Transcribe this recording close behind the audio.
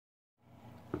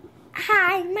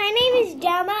Hi, my name is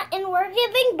Gemma, and we're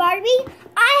giving Barbie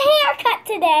a haircut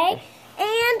today.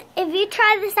 And if you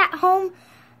try this at home,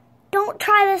 don't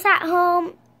try this at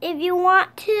home. If you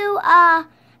want to,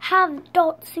 have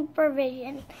adult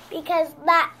supervision, because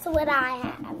that's what I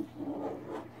have.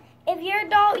 If you're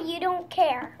adult, you don't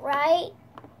care, right?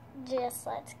 Just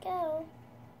let's go.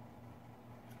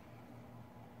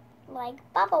 Like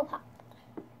bubble pop.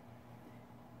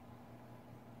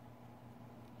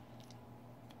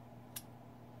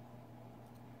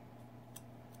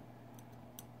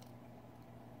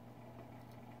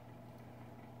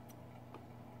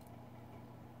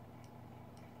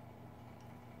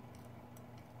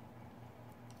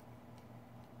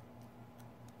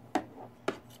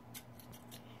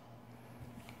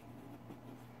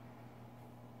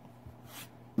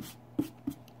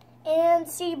 And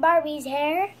see Barbie's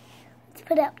hair? Let's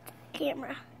put up the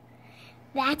camera.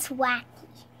 That's wacky.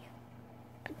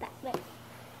 Put that there.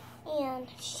 And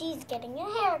she's getting a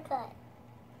haircut.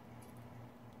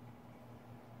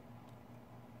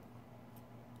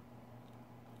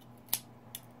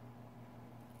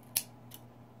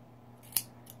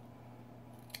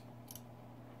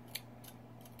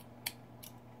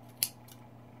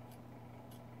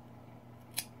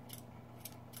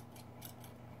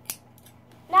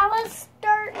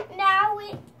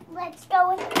 Let's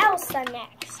go with Elsa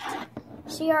next.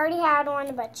 She already had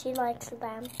one, but she likes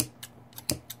them.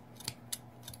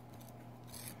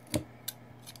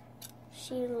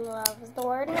 She loves the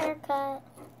word haircut.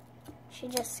 She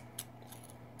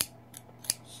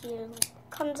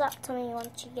comes up to me when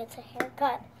she gets a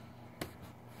haircut.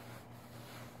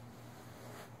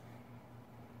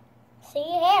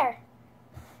 See hair.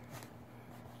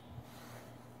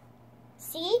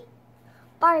 See?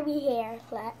 Barbie hair.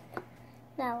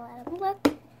 Now let him look.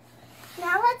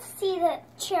 Now let's see the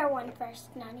chair one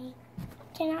first, Nunny.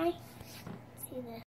 Can I?